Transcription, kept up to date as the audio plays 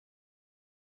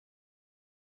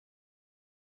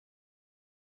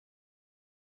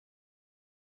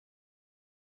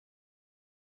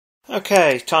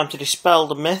Okay, time to dispel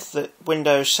the myth that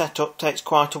Windows setup takes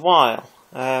quite a while.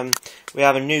 We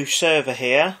have a new server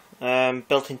here,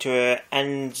 built into a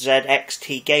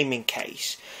NZXT gaming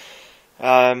case.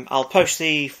 I'll post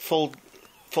the full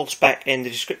spec in the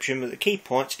description, but the key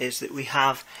point is that we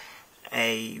have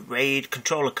a RAID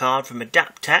controller card from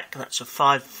Adaptec, that's a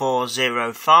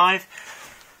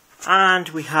 5405, and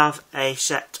we have a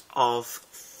set of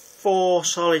 4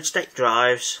 solid state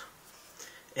drives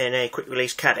in a quick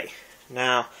release caddy.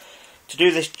 Now, to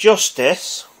do this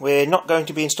justice, we're not going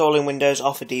to be installing Windows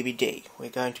off a DVD. We're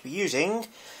going to be using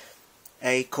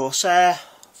a Corsair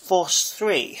Force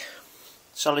 3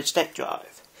 solid state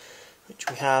drive, which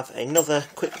we have another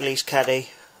quick release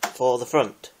caddy for the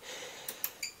front.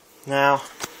 Now,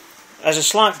 as a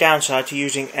slight downside to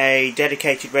using a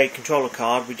dedicated RAID controller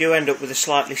card, we do end up with a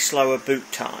slightly slower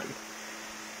boot time.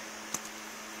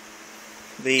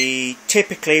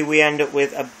 Typically we end up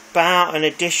with about an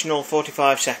additional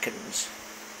 45 seconds.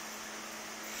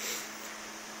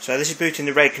 So this is booting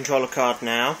the RAID controller card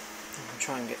now. I'll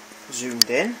try and get zoomed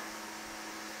in.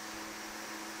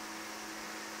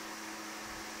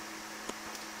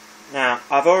 Now,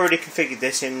 I've already configured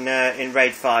this in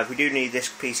RAID 5. We do need this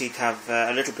PC to have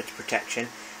a little bit of protection.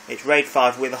 It's RAID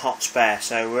 5 with a hot spare,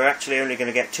 so we're actually only going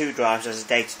to get 2 drives as a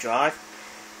data drive.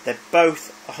 They're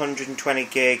both 120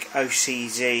 gig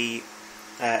OCZ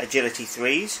Agility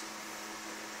 3s.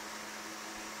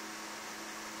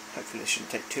 Hopefully this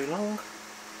shouldn't take too long.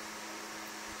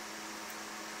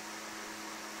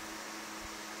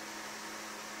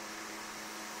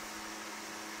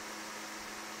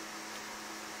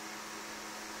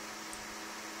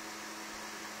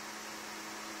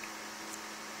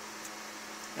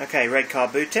 Okay, RAID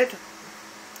card booted.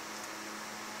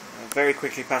 Very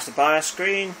quickly past the BIOS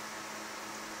screen.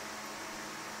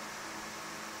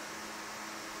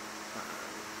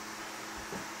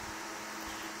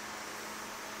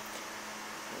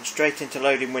 And straight into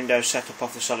loading Windows setup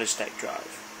off the solid state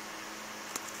drive.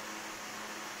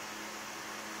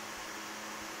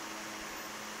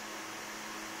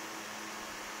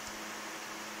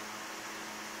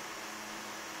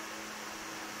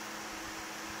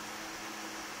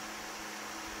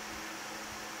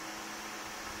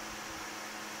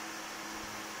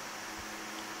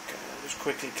 Just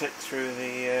quickly click through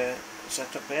the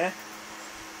setup here.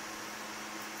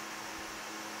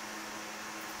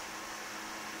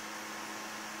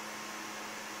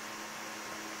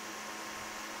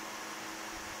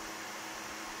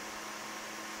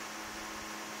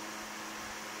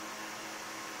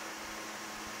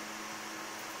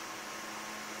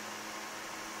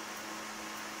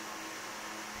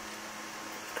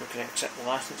 Quickly accept the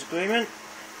license agreement.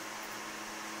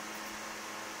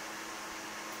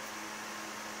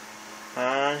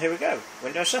 And here we go,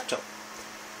 Windows setup.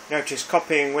 Notice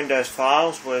copying Windows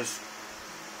files was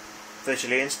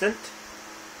virtually instant.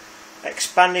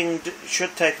 Expanding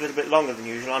should take a little bit longer than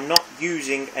usual. I'm not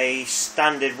using a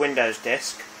standard Windows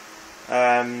disk.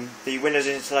 The Windows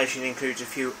installation includes a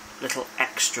few little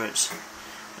extras,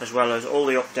 as well as all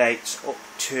the updates up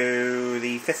to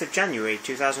the 5th of January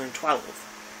 2012.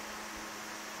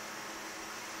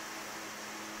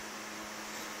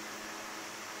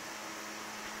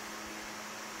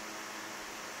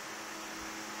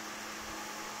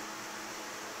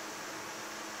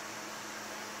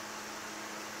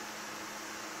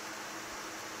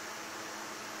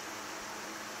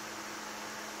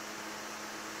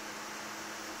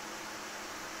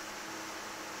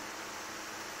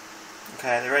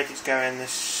 Okay, the rate it's going,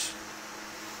 this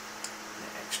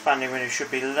expanding window should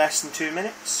be less than 2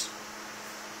 minutes.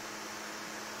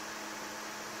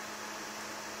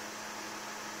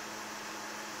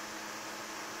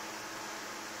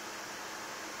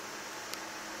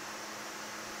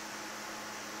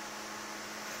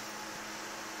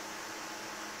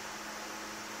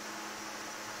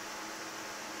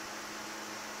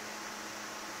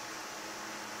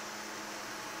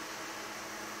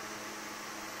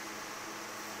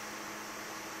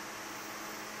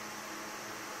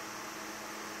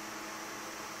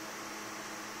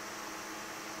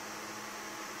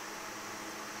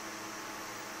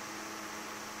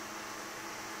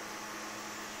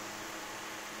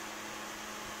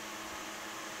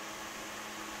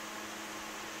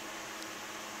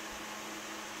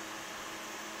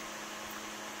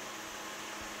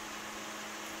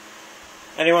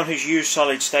 Anyone who's used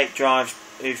solid state drives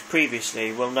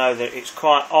previously will know that it's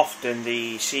quite often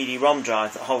the CD-ROM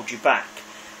drive that holds you back.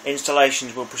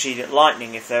 Installations will proceed at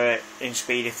lightning if they're in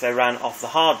speed if they're ran off the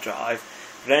hard drive,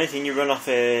 but anything you run off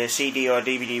a CD or a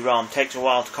DVD-ROM takes a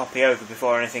while to copy over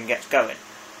before anything gets going.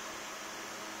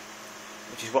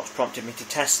 which is what's prompted me to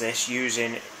test this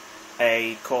using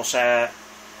a Corsair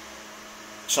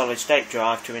solid state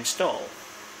drive to install.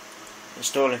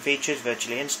 Installing features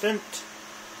virtually instant.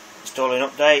 Installing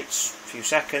updates, a few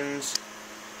seconds.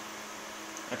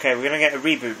 Okay, we're going to get a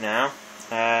reboot now.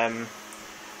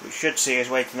 We should see us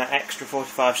waiting that extra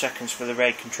 45 seconds for the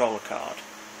RAID controller card.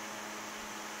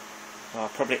 I'll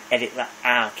probably edit that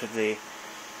out of the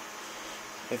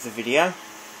video.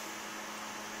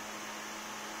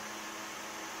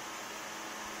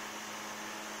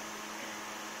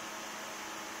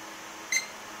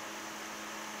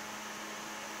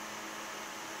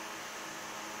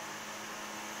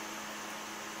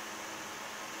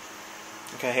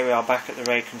 Okay, here we are back at the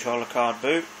RAID controller card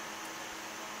boot.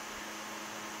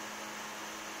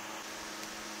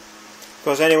 Of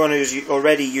course, anyone who's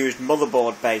already used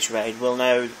motherboard-based RAID will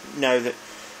know that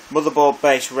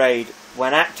motherboard-based RAID,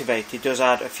 when activated, does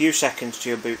add a few seconds to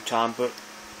your boot time, but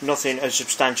nothing as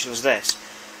substantial as this.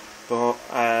 But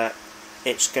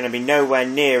it's going to be nowhere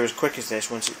near as quick as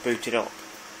this once it's booted up.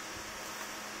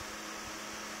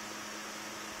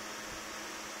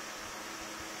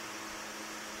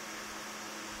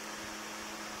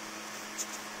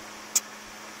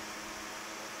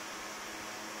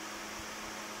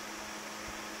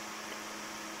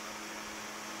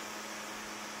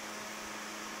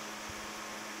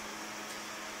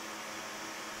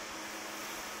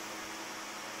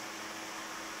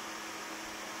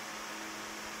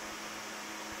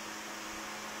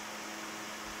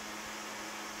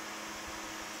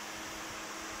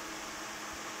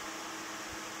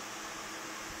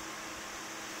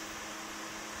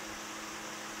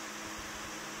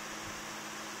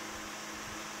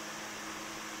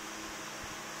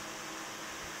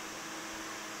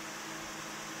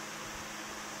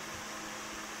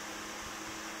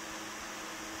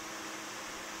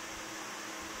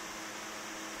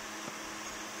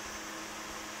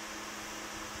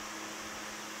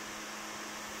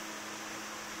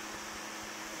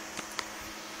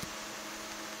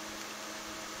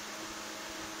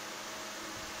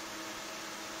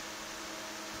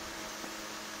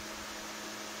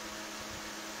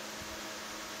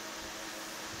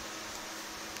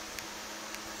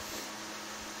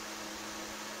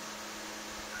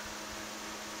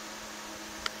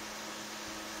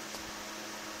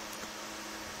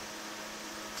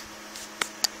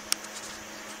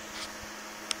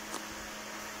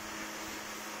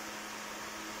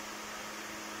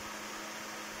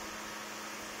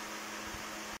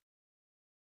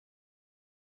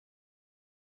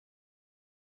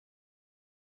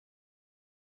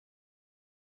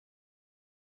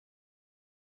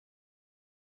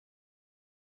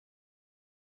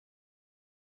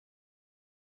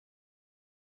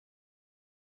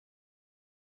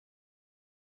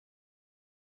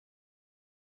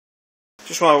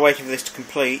 Just while we're waiting for this to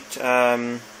complete,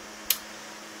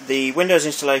 the Windows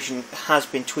installation has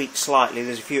been tweaked slightly.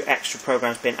 There's a few extra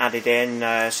programs been added in,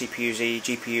 CPU-Z,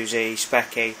 GPU-Z,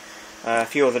 Speccy, a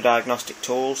few other diagnostic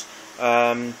tools.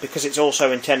 Because it's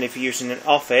also intended for use in an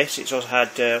office, it's also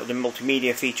had the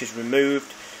multimedia features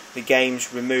removed, the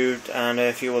games removed, and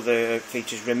a few other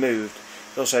features removed.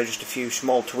 There's also just a few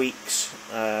small tweaks,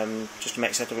 just to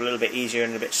make setup a little bit easier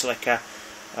and a bit slicker.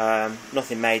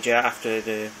 Nothing major after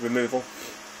the removal.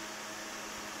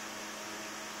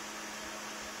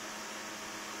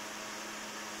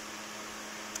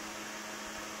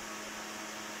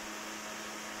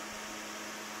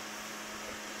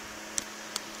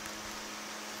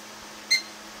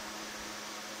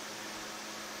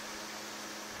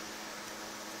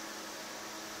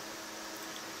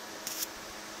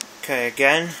 Okay,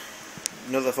 again,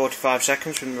 another 45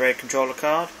 seconds from the RAID controller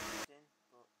card.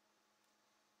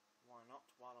 Why not?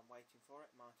 While I'm waiting for it,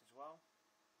 might as well.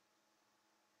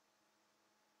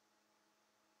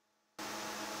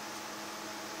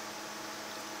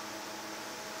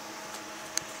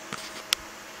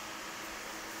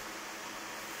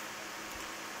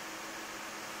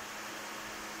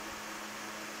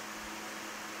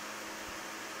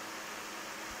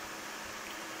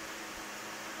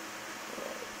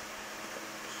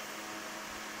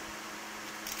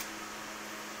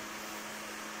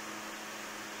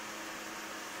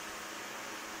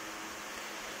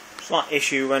 Slight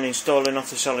issue when installing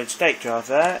off the solid state drive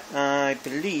there. I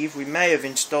believe we may have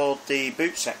installed the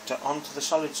boot sector onto the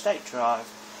solid state drive.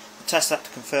 We'll test that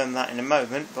to confirm that in a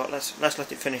moment, but let's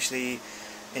let it finish the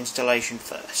installation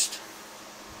first.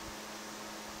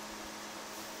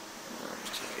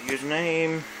 So,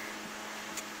 username,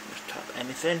 just type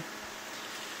anything.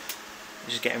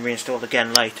 This is getting reinstalled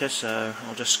again later, so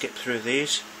I'll just skip through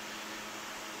these.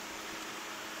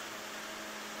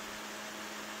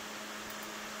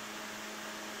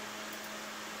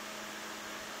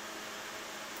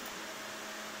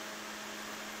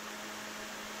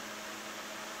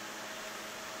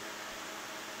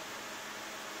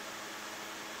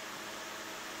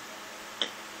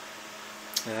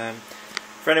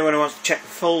 For anyone who wants to check the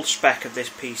full spec of this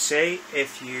PC,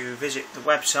 if you visit the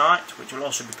website, which will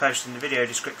also be posted in the video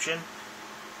description,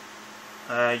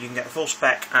 you can get the full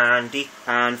spec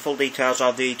and full details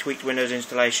of the tweaked Windows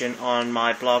installation on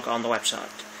my blog on the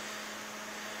website.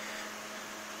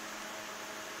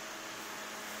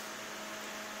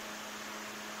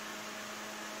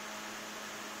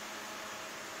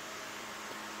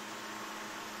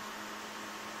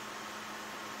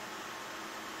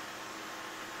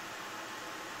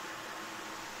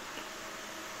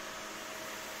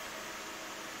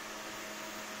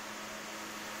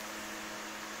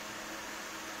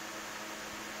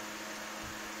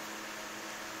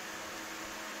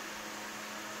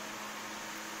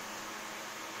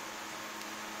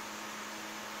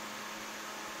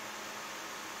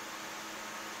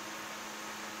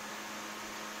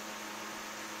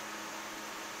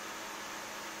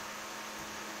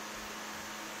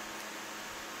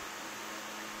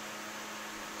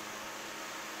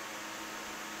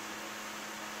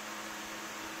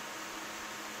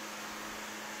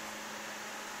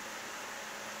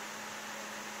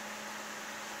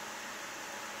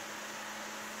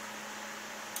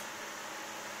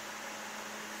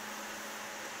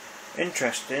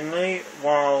 Interestingly,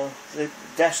 while the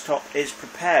desktop is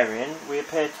preparing, we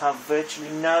appear to have virtually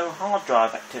no hard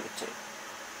drive activity.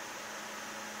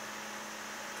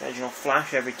 Occasional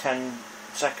flash every 10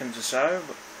 seconds or so,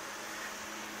 but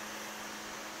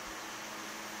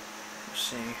let's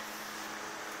see.